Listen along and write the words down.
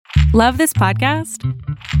Love this podcast?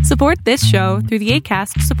 Support this show through the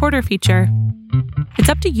Acast supporter feature. It's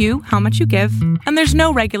up to you how much you give, and there's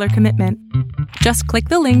no regular commitment. Just click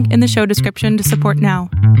the link in the show description to support now.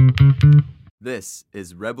 This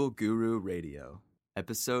is Rebel Guru Radio,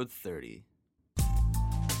 episode 30.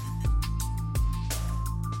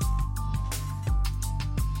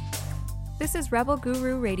 This is Rebel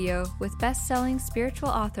Guru Radio with best-selling spiritual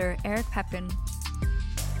author Eric Pepin.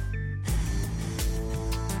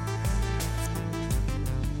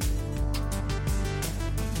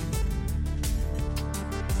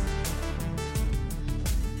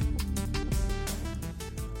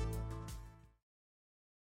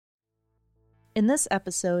 In this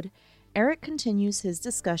episode, Eric continues his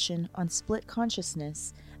discussion on split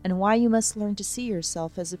consciousness and why you must learn to see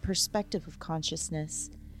yourself as a perspective of consciousness.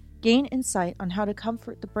 Gain insight on how to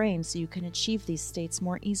comfort the brain so you can achieve these states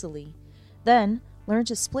more easily. Then, learn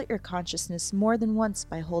to split your consciousness more than once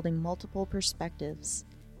by holding multiple perspectives.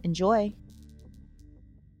 Enjoy!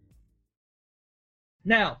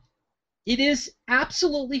 Now, it is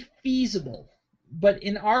absolutely feasible, but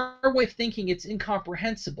in our way of thinking, it's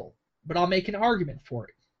incomprehensible. But I'll make an argument for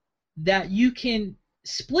it, that you can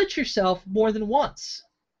split yourself more than once.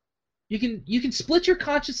 You can split your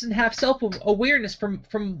consciousness and have self-awareness from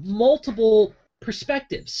multiple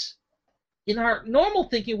perspectives. In our normal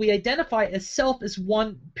thinking, we identify as self as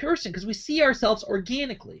one person because we see ourselves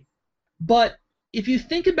organically. But if you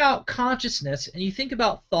think about consciousness and you think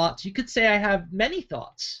about thoughts, you could say I have many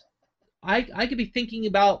thoughts. I could be thinking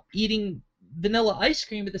about eating vanilla ice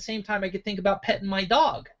cream at the same time I could think about petting my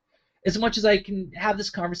dog, as much as I can have this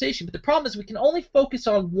conversation. But the problem is we can only focus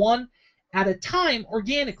on one at a time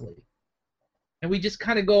organically. And we just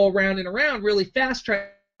kind of go around and around really fast trying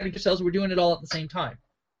to get ourselves we're doing it all at the same time.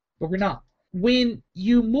 But we're not. When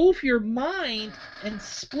you move your mind and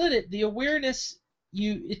split it, the awareness,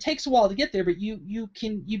 it takes a while to get there, but you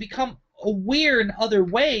become aware in other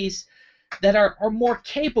ways that are more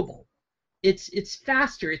capable. It's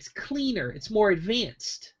faster, it's cleaner, it's more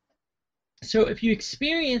advanced. So if you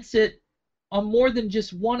experience it on more than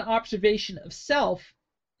just one observation of self,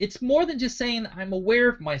 it's more than just saying I'm aware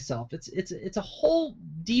of myself. It's a whole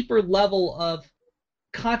deeper level of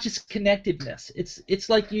conscious connectedness. It's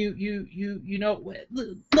like you know,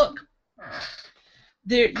 look,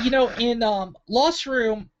 there, you know, in Lost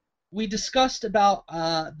Room we discussed about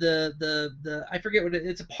the I forget what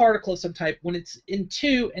it's a particle of some type when it's in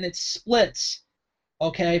two and it splits,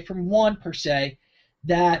 okay, from one per se,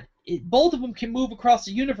 that both of them can move across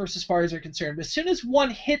the universe as far as they're concerned. But as soon as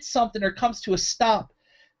one hits something or comes to a stop,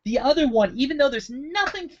 the other one, even though there's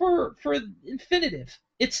nothing for infinitive,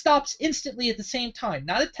 it stops instantly at the same time.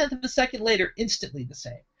 Not a tenth of a second later, instantly the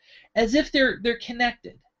same. As if they're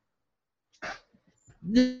connected.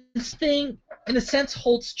 This thing, in a sense,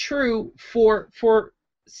 holds true for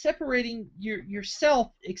separating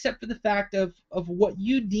yourself, except for the fact of what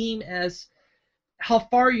you deem as how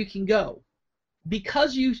far you can go.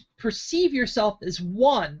 Because you perceive yourself as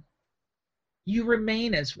one, you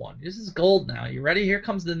remain as one. This is gold now. You ready? Here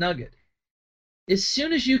comes the nugget. As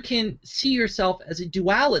soon as you can see yourself as a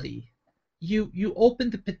duality, you open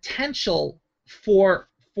the potential for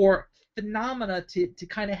phenomena to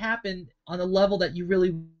kind of happen on a level that you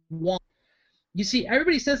really want. You see,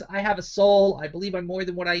 everybody says, I have a soul, I believe I'm more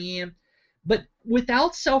than what I am. But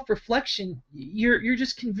without self-reflection, you're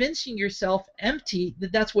just convincing yourself empty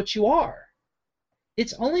that that's what you are.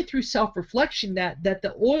 It's only through self-reflection that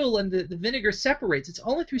the oil and the vinegar separates. It's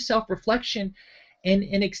only through self-reflection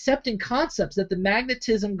and accepting concepts that the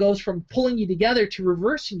magnetism goes from pulling you together to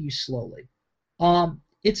reversing you slowly.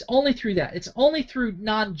 It's only through that. It's only through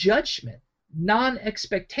non-judgment,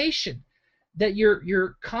 non-expectation that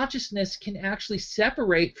your consciousness can actually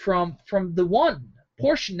separate from the one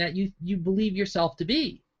portion that you believe yourself to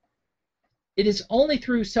be. It is only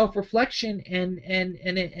through self-reflection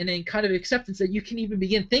and kind of acceptance that you can even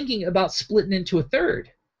begin thinking about splitting into a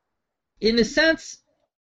third. In a sense,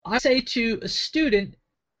 I say to a student,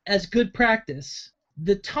 as good practice,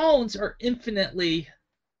 the tones are infinitely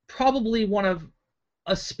probably one of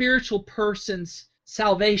a spiritual person's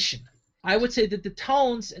salvation. I would say that the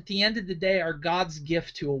tones, at the end of the day, are God's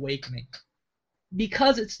gift to awakening.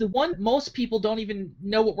 Because it's the one most people don't even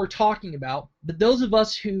know what we're talking about, but those of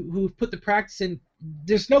us who've put the practice in,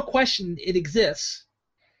 there's no question it exists.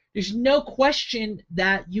 There's no question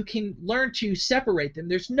that you can learn to separate them.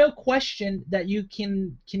 There's no question that you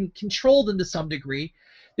can control them to some degree.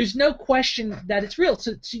 There's no question that it's real.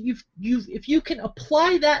 So if you can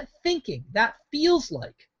apply that thinking, that feels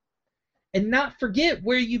like, and not forget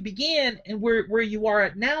where you began and where you are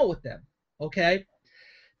at now with them, okay?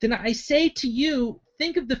 Then I say to you,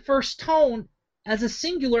 think of the first tone as a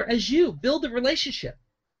singular, as you. Build a relationship.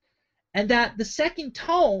 And that the second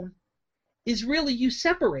tone is really you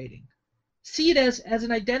separating. See it as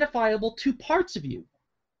an identifiable two parts of you.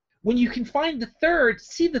 When you can find the third,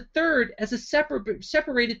 see the third as a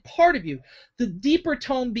separated part of you. The deeper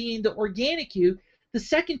tone being the organic you, the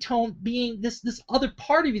second tone being this other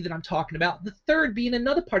part of you that I'm talking about, the third being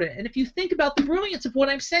another part of it. And if you think about the brilliance of what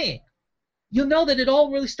I'm saying, you'll know that it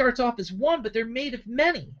all really starts off as one, but they're made of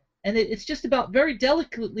many. And it's just about very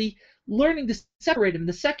delicately learning to separate them.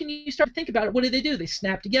 The second you start to think about it, what do? They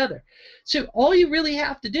snap together. So all you really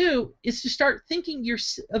have to do is to start thinking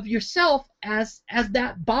of yourself as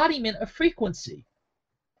that embodiment of frequency.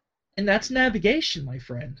 And that's navigation, my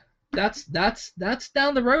friend. That's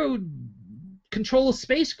down the road. Control of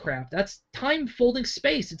spacecraft. That's time folding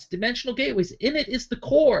space. It's dimensional gateways. In it is the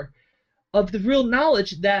core of the real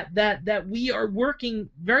knowledge that we are working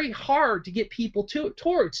very hard to get people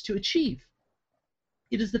towards to achieve.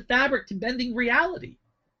 It is the fabric to bending reality.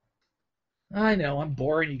 I know, I'm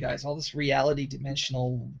boring you guys. All this reality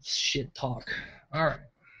dimensional shit talk. All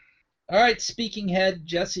right, speaking head,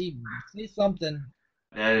 Jesse, say something.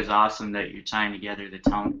 That is awesome that you're tying together the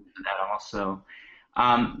tone for that also.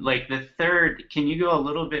 Like the third, can you go a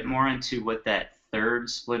little bit more into what that third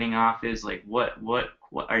splitting off is? Like what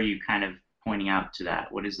are you kind of pointing out to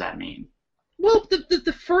that? What does that mean? Well,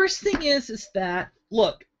 the first thing is that,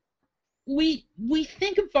 look, we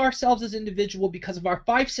think of ourselves as individual because of our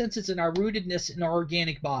five senses and our rootedness in our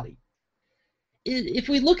organic body. If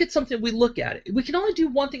we look at something, we look at it. We can only do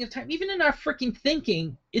one thing at a time. Even in our freaking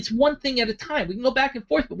thinking, it's one thing at a time. We can go back and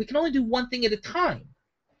forth, but we can only do one thing at a time.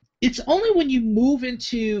 It's only when you move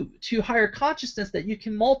into higher consciousness that you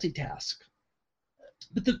can multitask.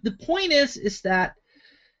 But the point is that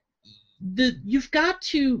you've got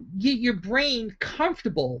to get your brain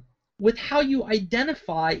comfortable with how you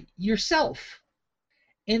identify yourself.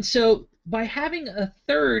 And so by having a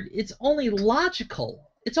third, it's only logical.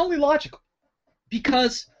 It's only logical.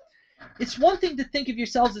 Because it's one thing to think of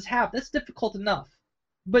yourselves as half. That's difficult enough.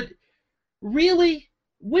 But really,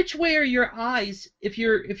 which way are your eyes if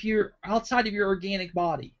you're outside of your organic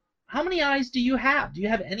body? How many eyes do you have? Do you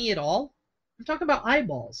have any at all? I'm talking about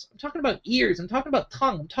eyeballs. I'm talking about ears. I'm talking about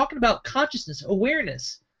tongue. I'm talking about consciousness,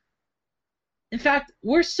 awareness. In fact,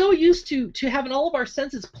 we're so used to having all of our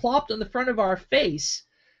senses plopped on the front of our face,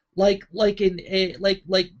 like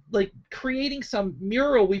creating some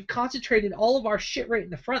mural. We've concentrated all of our shit right in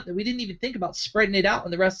the front that we didn't even think about spreading it out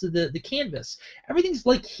on the rest of the canvas. Everything's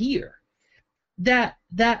like here. That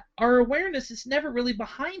our awareness is never really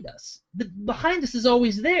behind us. Behind us is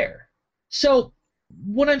always there. So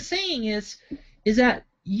what I'm saying is that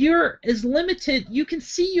you're as limited. You can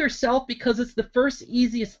see yourself because it's the first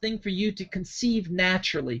easiest thing for you to conceive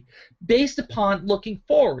naturally, based upon looking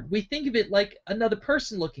forward. We think of it like another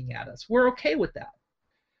person looking at us. We're okay with that.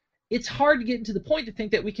 It's hard to get into the point to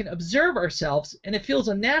think that we can observe ourselves, and it feels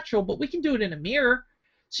unnatural, but we can do it in a mirror.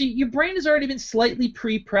 So your brain has already been slightly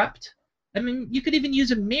pre-prepped. I mean, you could even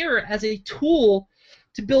use a mirror as a tool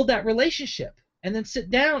to build that relationship, and then sit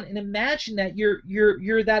down and imagine that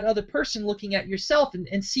you're that other person looking at yourself,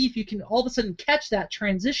 and see if you can all of a sudden catch that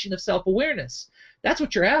transition of self-awareness. That's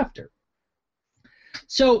what you're after.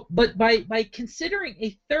 So, but by considering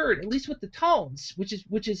a third, at least with the tones, which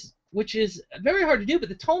is very hard to do, but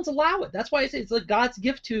the tones allow it. That's why I say it's like God's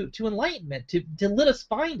gift to enlightenment, to let us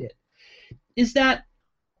find it, is that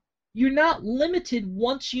you're not limited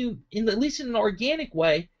once you, at least in an organic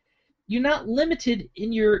way, you're not limited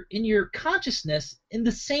in your consciousness in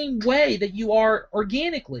the same way that you are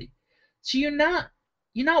organically. So you're not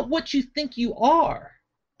what you think you are.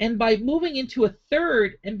 And by moving into a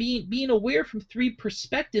third and being aware from three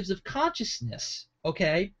perspectives of consciousness,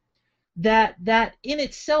 okay, that in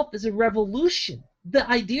itself is a revolution. The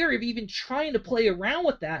idea of even trying to play around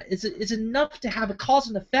with that is enough to have a cause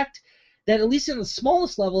and effect that, at least in the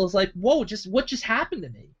smallest level, is like, whoa, what just happened to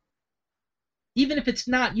me? Even if it's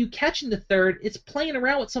not you catching the third, it's playing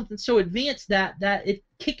around with something so advanced that it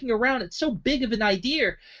kicking around, it's so big of an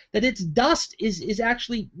idea that its dust is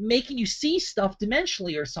actually making you see stuff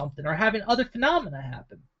dimensionally or something, or having other phenomena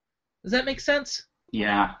happen. Does that make sense?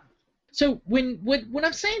 Yeah. So when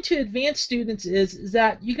I'm saying to advanced students is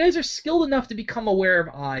that you guys are skilled enough to become aware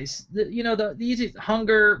of eyes. The easy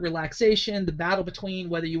hunger, relaxation, the battle between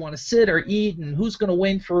whether you want to sit or eat and who's going to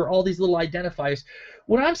win for all these little identifiers.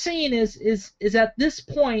 What I'm saying is at this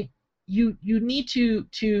point you need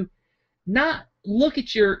to not look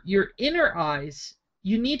at your inner eyes.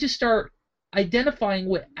 You need to start identifying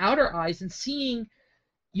with outer eyes and seeing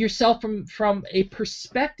yourself from a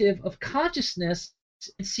perspective of consciousness,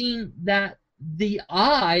 and seeing that the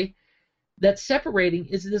I that's separating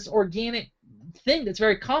is this organic thing that's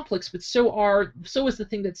very complex, but so is the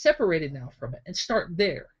thing that's separated now from it, and start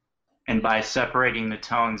there. And by separating the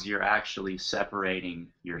tones, you're actually separating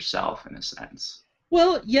yourself in a sense.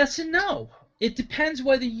 Well, yes and no. It depends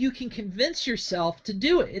whether you can convince yourself to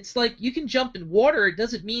do it. It's like you can jump in water. It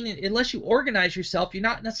doesn't mean, unless you organize yourself, you're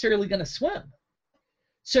not necessarily going to swim.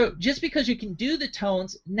 So just because you can do the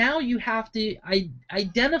tones, now you have to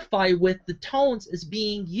identify with the tones as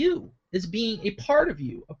being you, as being a part of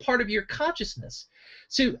you, a part of your consciousness.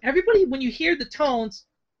 So everybody, when you hear the tones,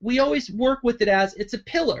 we always work with it as it's a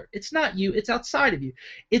pillar. It's not you. It's outside of you.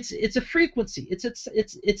 It's a frequency.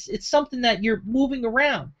 It's something that you're moving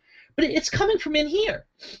around, but it's coming from in here.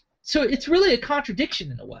 So it's really a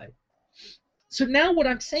contradiction in a way. So now what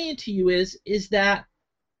I'm saying to you is that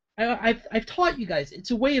I've taught you guys. It's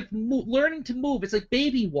a way of learning to move. It's like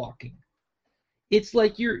baby walking. It's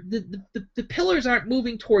like the pillars aren't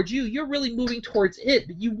moving towards you. You're really moving towards it.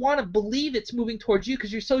 But you want to believe it's moving towards you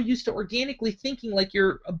because you're so used to organically thinking like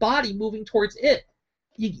you're a body moving towards it.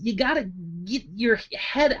 You got to get your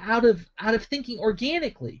head out of thinking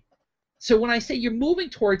organically. So when I say you're moving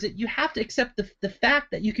towards it, you have to accept the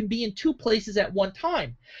fact that you can be in two places at one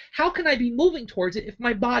time. How can I be moving towards it if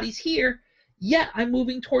my body's here, yet I'm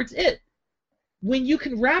moving towards it? When you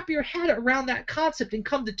can wrap your head around that concept and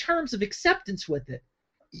come to terms of acceptance with it,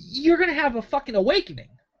 you're gonna have a fucking awakening.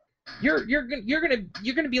 You're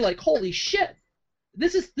gonna be like, holy shit,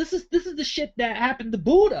 this is the shit that happened to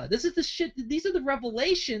Buddha. This is the shit. These are the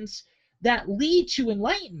revelations that lead to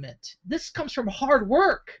enlightenment. This comes from hard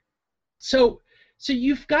work. So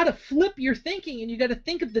you've got to flip your thinking, and you got to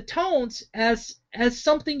think of the tones as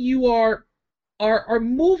something you are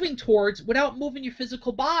moving towards without moving your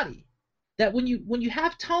physical body. That when you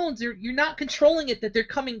have tones, you're not controlling it, that they're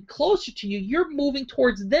coming closer to you. You're moving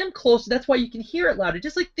towards them closer. That's why you can hear it louder.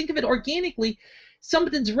 Just like think of it organically.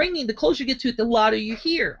 Something's ringing. The closer you get to it, the louder you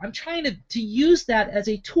hear. I'm trying to use that as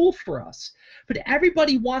a tool for us. But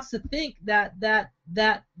everybody wants to think that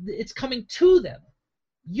it's coming to them.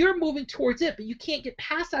 You're moving towards it, but you can't get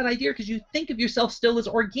past that idea because you think of yourself still as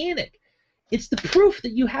organic. It's the proof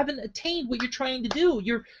that you haven't attained what you're trying to do.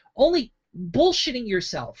 You're only bullshitting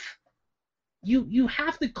yourself. You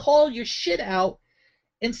have to call your shit out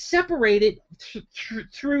and separate it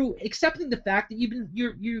through accepting the fact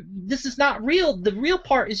that this is not real. The real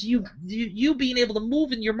part is you being able to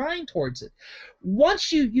move in your mind towards it.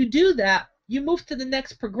 Once you do that, you move to the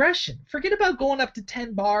next progression. Forget about going up to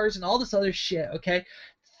 10 bars and all this other shit, okay?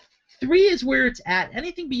 3 is where it's at.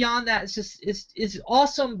 Anything beyond that is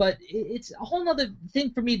awesome, but it's a whole other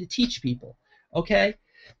thing for me to teach people, okay?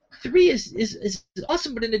 3 is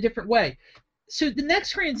awesome, but in a different way. So the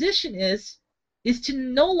next transition is to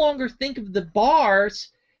no longer think of the bars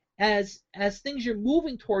as things you're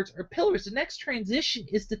moving towards or pillars. The next transition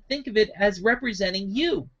is to think of it as representing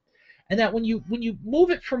you. And that when you move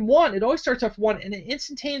it from 1, it always starts off 1, and then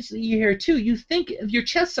instantaneously you hear 2. You think of your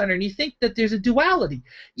chest center, and you think that there's a duality.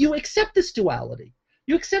 You accept this duality.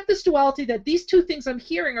 You accept this duality that these 2 things I'm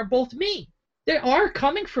hearing are both me. They are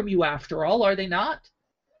coming from you after all, are they not?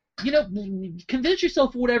 Convince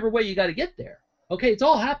yourself whatever way you got to get there. Okay, it's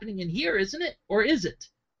all happening in here, isn't it? Or is it?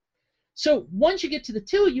 So once you get to the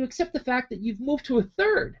 2, you accept the fact that you've moved to a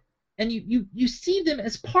 3rd, and you see them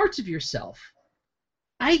as parts of yourself.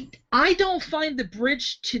 I don't find the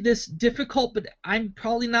bridge to this difficult, but I'm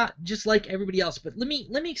probably not just like everybody else. But let me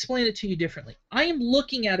explain it to you differently. I am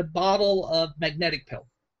looking at a bottle of magnetic pill,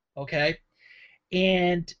 okay?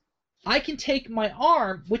 And I can take my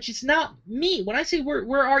arm, which is not me. When I say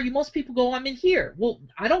where are you, most people go, I'm in here. Well,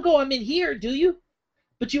 I don't go, I'm in here, do you?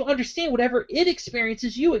 But you understand whatever it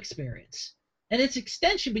experiences, you experience. And it's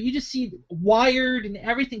extension, but you just see it wired and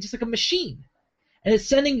everything, just like a machine. And it's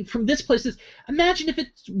sending from this place. Imagine if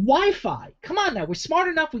it's Wi-Fi. Come on now, we're smart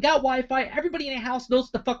enough, we got Wi-Fi. Everybody in the house knows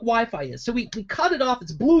what the fuck Wi-Fi is. So we cut it off,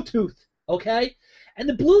 it's Bluetooth, okay? And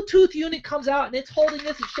the Bluetooth unit comes out and it's holding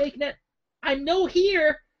this and shaking it. I know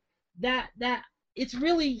here that it's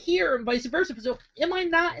really here and vice versa. So am I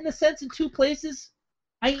not, in a sense, in 2 places?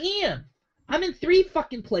 I am. I'm in 3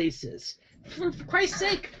 fucking places. For Christ's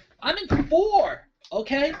sake, I'm in 4,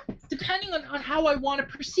 okay? Depending on how I want to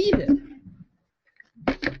perceive it.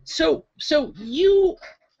 So you,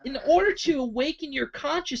 in order to awaken your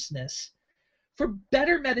consciousness for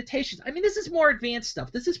better meditations, I mean, this is more advanced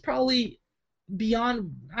stuff. This is probably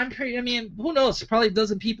beyond, who knows? Probably a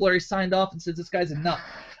dozen people are signed off and says this guy's a nut.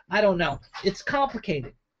 I don't know. It's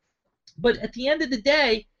complicated. But at the end of the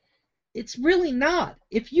day, it's really not.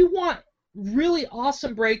 If you want really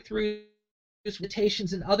awesome breakthroughs,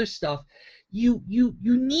 meditations, and other stuff, you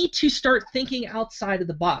need to start thinking outside of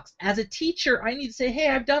the box. As a teacher, I need to say, hey,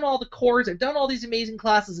 I've done all the cores, I've done all these amazing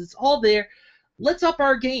classes, it's all there. Let's up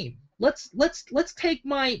our game. Let's take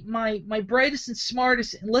my brightest and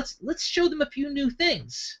smartest and let's show them a few new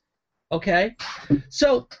things. Okay?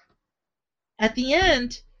 So at the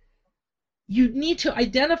end, you need to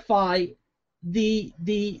identify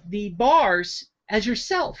the bars as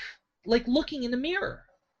yourself, like looking in the mirror.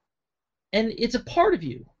 And it's a part of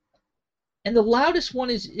you. And the loudest one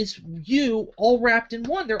is you, all wrapped in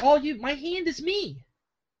one. They're all you. My hand is me.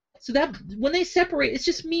 So that when they separate, it's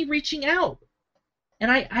just me reaching out.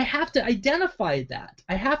 And I have to identify that.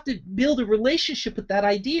 I have to build a relationship with that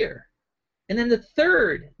idea. And then the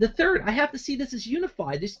third, I have to see this as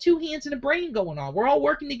unified. There's two hands and a brain going on. We're all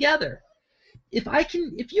working together.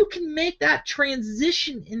 If you can make that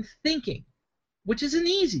transition in thinking, which isn't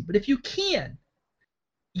easy, but if you can,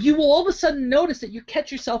 you will all of a sudden notice that you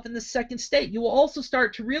catch yourself in the second state. You will also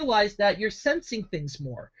start to realize that you're sensing things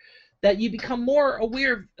more, that you become more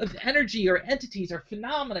aware of energy or entities or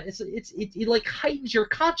phenomena. It like heightens your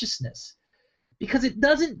consciousness because it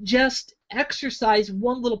doesn't just exercise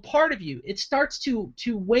one little part of you. It starts to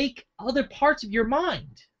wake other parts of your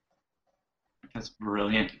mind. That's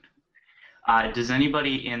brilliant. Does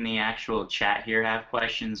anybody in the actual chat here have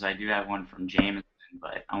questions? I do have one from Jameson,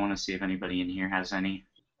 but I want to see if anybody in here has any.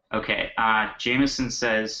 Okay, Jameson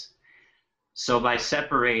says, so by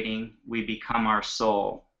separating, we become our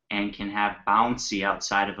soul and can have bouncy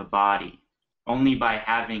outside of a body. Only by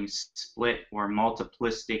having split or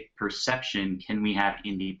multiplistic perception can we have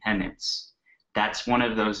independence. That's one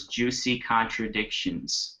of those juicy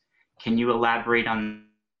contradictions. Can you elaborate on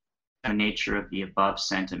the nature of the above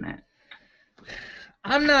sentiment?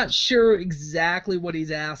 I'm not sure exactly what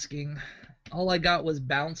he's asking. All I got was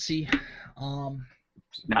bouncy. I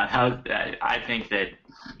think that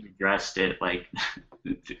you addressed it like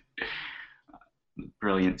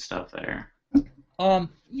brilliant stuff there.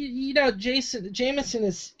 Jameson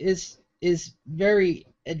is very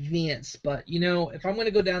advanced, but if I'm going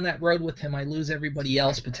to go down that road with him, I lose everybody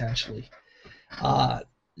else potentially. Let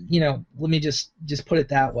me just put it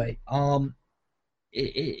that way.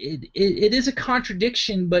 It is a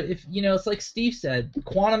contradiction, but it's like Steve said,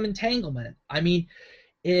 quantum entanglement. I mean,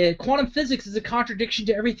 quantum physics is a contradiction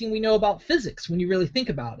to everything we know about physics when you really think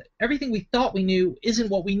about it. Everything we thought we knew isn't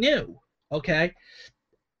what we knew, okay?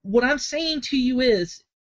 What I'm saying to you is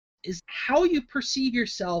how you perceive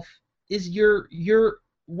yourself is your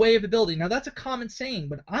way of ability. Now, that's a common saying,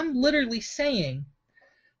 but I'm literally saying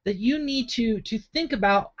that you need to think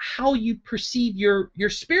about how you perceive your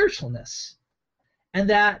spiritualness, and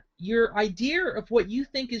that your idea of what you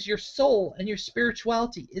think is your soul and your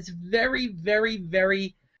spirituality is very, very,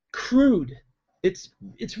 very crude. It's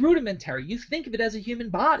rudimentary. You think of it as a human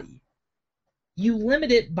body. You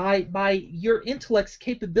limit it by your intellect's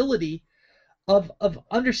capability of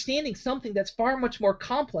understanding something that's far much more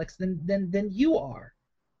complex than you are.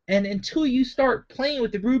 And until you start playing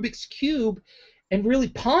with the Rubik's Cube and really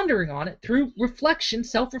pondering on it through reflection,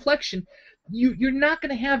 self-reflection, you're not going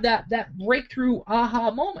to have that breakthrough aha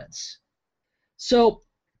moments. So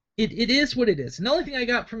it is what it is. And the only thing I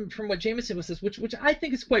got from what Jameson was this, which I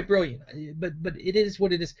think is quite brilliant, but it is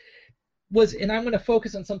what it is, was, and I'm going to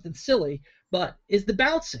focus on something silly, but is the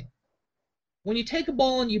bouncing. When you take a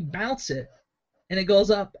ball and you bounce it and it goes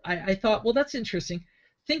up, I thought, well, that's interesting.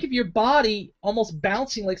 Think of your body almost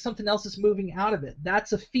bouncing like something else is moving out of it.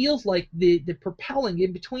 Feels like the propelling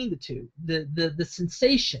in between the two, the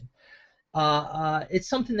sensation. It's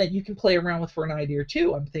something that you can play around with for an idea or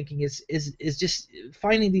two. I'm thinking is just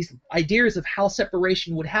finding these ideas of how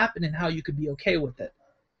separation would happen and how you could be okay with it.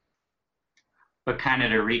 But kind of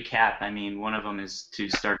to recap, I mean, one of them is to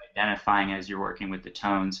start identifying as you're working with the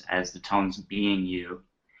tones as the tones being you,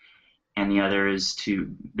 and the other is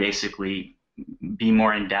to basically be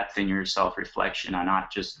more in depth in your self-reflection on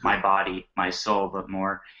not just my body, my soul, but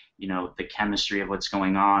more, the chemistry of what's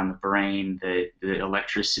going on, the brain, the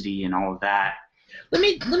electricity, and all of that. Let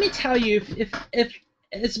me tell you, if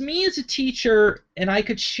as me as a teacher, and I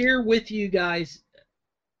could share with you guys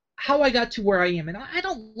how I got to where I am, and I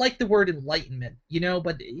don't like the word enlightenment,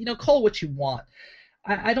 but call it what you want.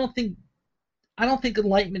 I don't think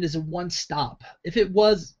enlightenment is a one stop. If it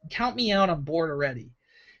was, count me out. I'm bored already.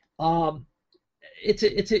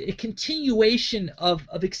 It's a continuation of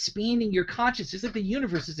expanding your consciousness. It's like the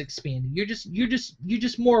universe is expanding. You're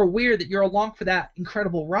just more aware that you're along for that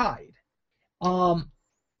incredible ride.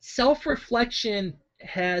 Self-reflection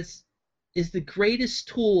is the greatest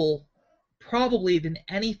tool probably than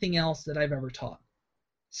anything else that I've ever taught.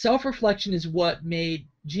 Self-reflection is what made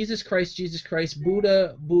Jesus Christ,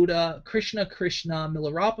 Buddha, Krishna,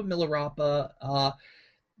 Milarepa,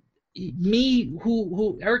 me,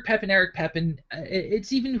 who Eric Pepin.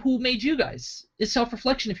 It's even who made you guys. It's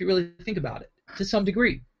self-reflection if you really think about it, to some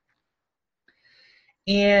degree.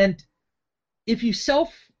 And if you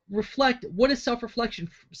self-reflect, what is self-reflection?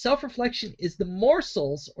 Self-reflection is the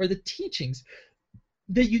morsels or the teachings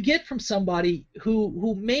that you get from somebody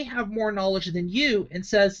who may have more knowledge than you and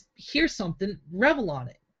says, here's something, revel on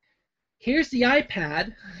it. Here's the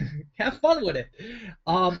iPad, have fun with it.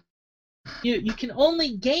 You can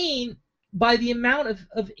only gain by the amount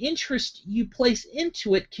of interest you place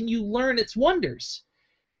into it can you learn its wonders.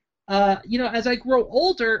 As I grow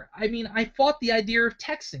older, I fought the idea of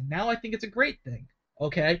texting. Now I think it's a great thing,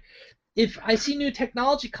 okay? If I see new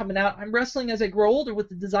technology coming out, I'm wrestling as I grow older with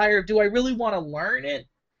the desire of, do I really want to learn it?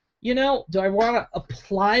 Do I want to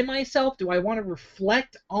apply myself? Do I want to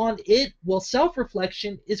reflect on it? Well,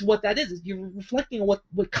 self-reflection is what that is. You're reflecting on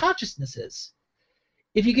what consciousness is.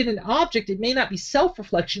 If you get an object, it may not be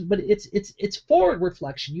self-reflection, but it's forward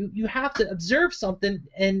reflection. You have to observe something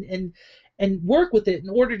and work with it in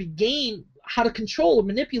order to gain how to control or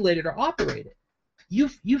manipulate it or operate it.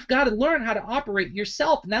 You've got to learn how to operate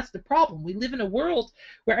yourself, and that's the problem. We live in a world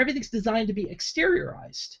where everything's designed to be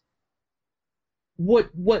exteriorized. What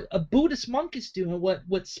a Buddhist monk is doing,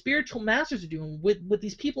 what spiritual masters are doing, what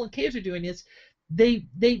these people in caves are doing is they've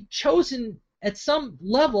chosen at some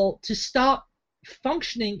level to stop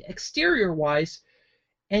functioning exterior-wise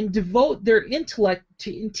and devote their intellect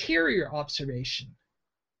to interior observation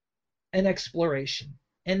and exploration.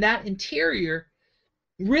 And that interior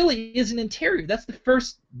really is an interior. That's the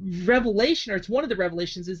first revelation, or it's one of the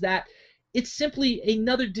revelations, is that it's simply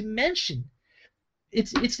another dimension.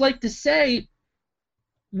 It's like to say,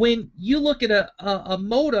 when you look at a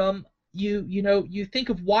modem, you think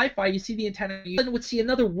of Wi-Fi, you see the antenna, you would see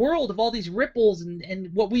another world of all these ripples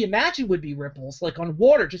and what we imagine would be ripples, like on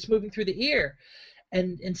water just moving through the air,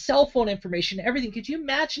 and cell phone information, everything. Could you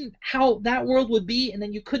imagine how that world would be? And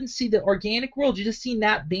then you couldn't see the organic world, you just seen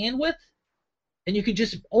that bandwidth, and you could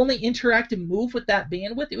just only interact and move with that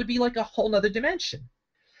bandwidth. It would be like a whole nother dimension.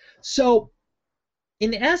 So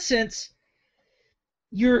in essence,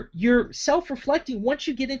 you're self-reflecting. Once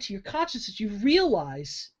you get into your consciousness, you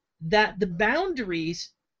realize that the boundaries,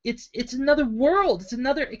 it's another world, it's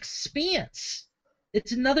another expanse,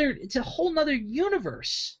 it's a whole nother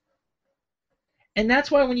universe. And that's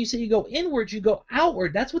why when you say you go inward, you go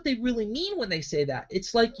outward. That's what they really mean when they say that.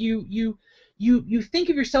 It's like you think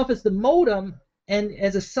of yourself as the modem and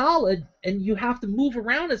as a solid, and you have to move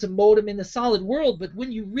around as a modem in the solid world. But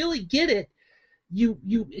when you really get it,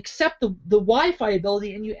 you accept the Wi-Fi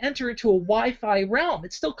ability and you enter into a Wi-Fi realm.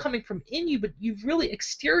 It's still coming from in you, but you've really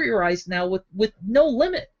exteriorized now with no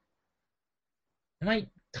limit. Am I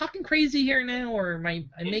talking crazy here now, or am I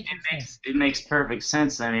making sense? It makes perfect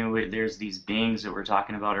sense. I mean, there's these beings that we're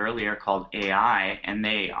talking about earlier called AI, and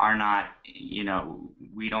they are not,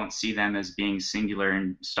 we don't see them as being singular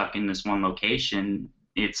and stuck in this one location.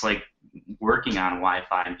 It's like working on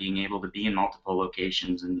Wi-Fi and being able to be in multiple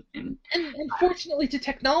locations. And fortunately to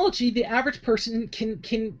technology, the average person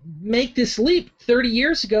can make this leap. 30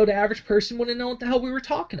 years ago, the average person wouldn't know what the hell we were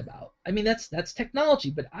talking about. I mean, that's technology,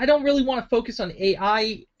 but I don't really want to focus on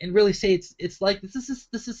AI and really say it's like this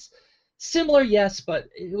is similar, yes, but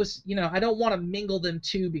it was, I don't want to mingle them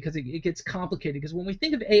too, because it gets complicated. Because when we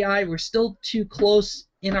think of AI, we're still too close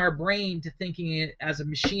in our brain to thinking it as a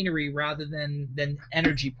machinery rather than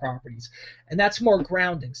energy properties, and that's more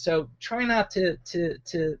grounding. So try not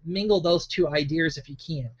to mingle those two ideas if you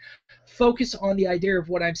can. Focus on the idea of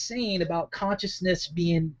what I'm saying about consciousness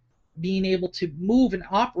being able to move and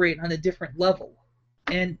operate on a different level.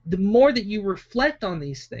 And the more that you reflect on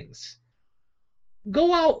these things,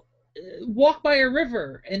 go out, walk by a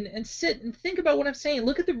river and sit and think about what I'm saying.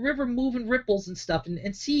 Look at the river moving ripples and stuff,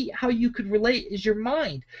 and see how you could relate as your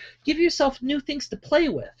mind. Give yourself new things to play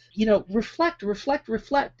with. Reflect.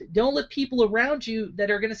 Don't let people around you that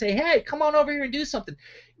are going to say, hey, come on over here and do something.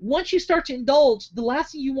 Once you start to indulge, the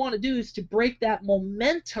last thing you want to do is to break that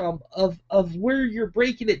momentum of where you're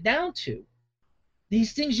breaking it down to.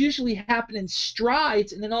 These things usually happen in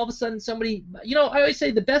strides, and then all of a sudden somebody, I always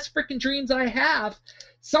say the best freaking dreams I have,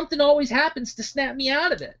 something always happens to snap me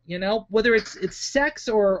out of it, whether it's sex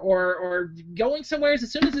or going somewhere. As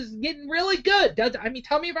soon as it's getting really good,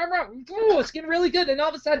 tell me if I'm wrong. Oh, it's getting really good, and all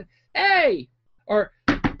of a sudden, hey, or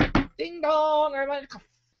ding dong, or I'm like,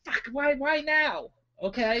 fuck, why now?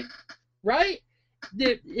 Okay, right?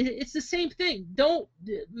 It's the same thing. Don't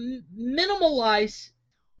minimalize.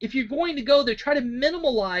 If you're going to go there, try to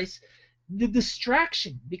minimalize the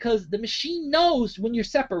distraction, because the machine knows when you're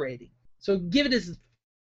separating. So give it as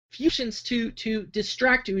few fusions to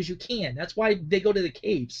distract you as you can. That's why they go to the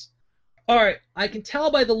caves. All right, I can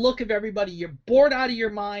tell by the look of everybody you're bored out of your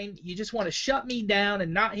mind. You just want to shut me down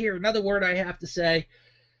and not hear another word I have to say.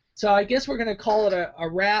 So I guess we're going to call it a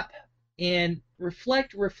wrap. And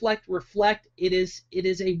reflect. It is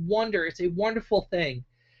a wonder. It's a wonderful thing,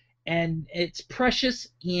 and it's precious,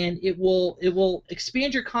 and it will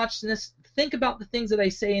expand your consciousness. Think about the things that I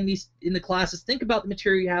say in the classes. Think about the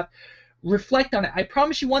material you have. Reflect on it. I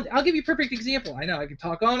promise you I'll give you a perfect example. I know I can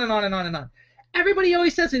talk on and on and on and on. Everybody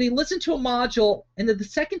always says that they listen to a module, and that the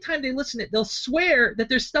second time they listen to it, they'll swear that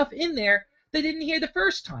there's stuff in there they didn't hear the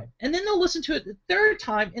first time. And then they'll listen to it the third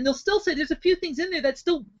time, and they'll still say there's a few things in there that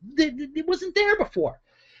it wasn't there before.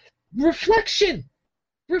 Reflection.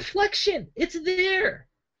 It's there.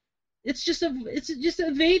 It's just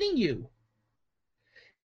evading you.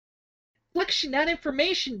 Reflection, that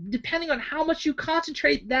information, depending on how much you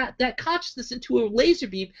concentrate that consciousness into a laser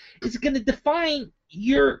beam, is going to define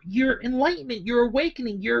your enlightenment, your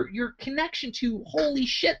awakening, your connection to, holy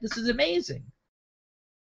shit, this is amazing.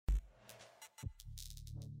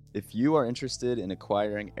 If you are interested in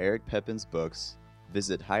acquiring Eric Pepin's books,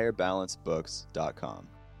 visit higherbalancebooks.com.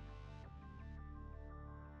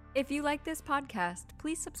 If you like this podcast,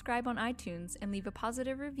 please subscribe on iTunes and leave a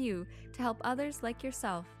positive review to help others like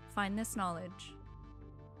yourself find this knowledge.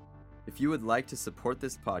 If you would like to support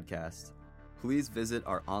this podcast, please visit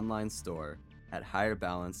our online store at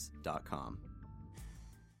higherbalance.com.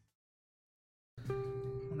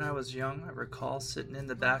 When I was young, I recall sitting in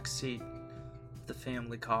the back seat of the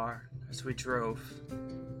family car as we drove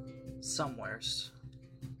somewheres,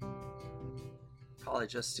 probably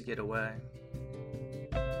just to get away.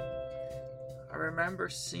 I remember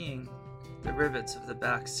seeing the rivets of the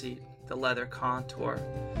back seat, the leather contour,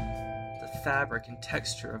 the fabric and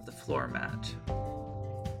texture of the floor mat.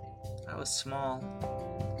 I was small.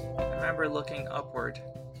 I remember looking upward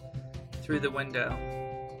through the window,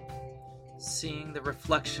 seeing the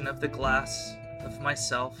reflection of the glass of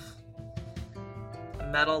myself, a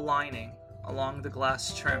metal lining along the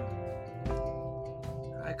glass trim.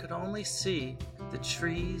 I could only see the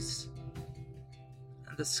trees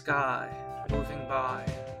and the sky moving by.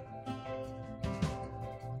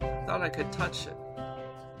 I thought I could touch it,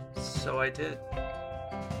 so I did,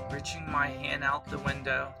 reaching my hand out the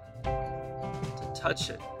window to touch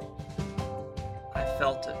it. I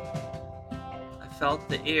felt it. I felt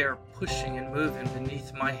the air pushing and moving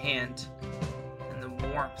beneath my hand and the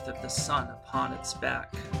warmth of the sun upon its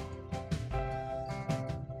back.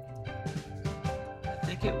 I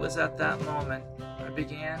think it was at that moment I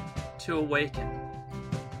began to awaken,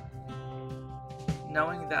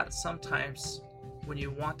 knowing that sometimes when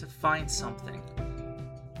you want to find something,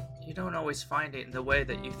 you don't always find it in the way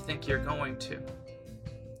that you think you're going to.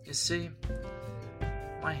 You see,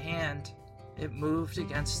 my hand, it moved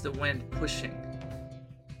against the wind, pushing,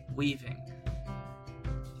 weaving,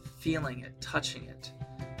 feeling it, touching it,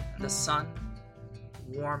 and the sun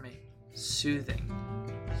warming, soothing,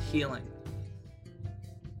 healing.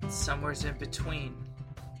 And somewhere in between,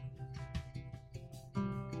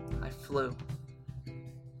 I flew.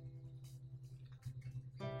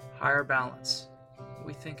 Higher balance.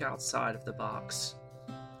 We think outside of the box.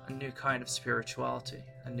 A new kind of spirituality,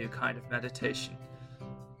 a new kind of meditation,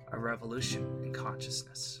 a revolution in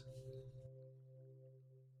consciousness.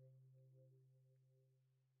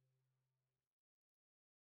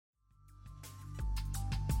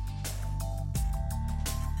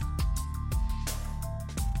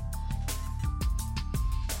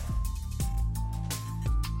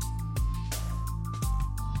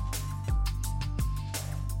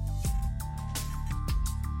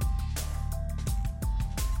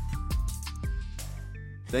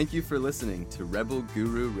 Thank you for listening to Rebel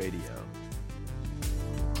Guru Radio.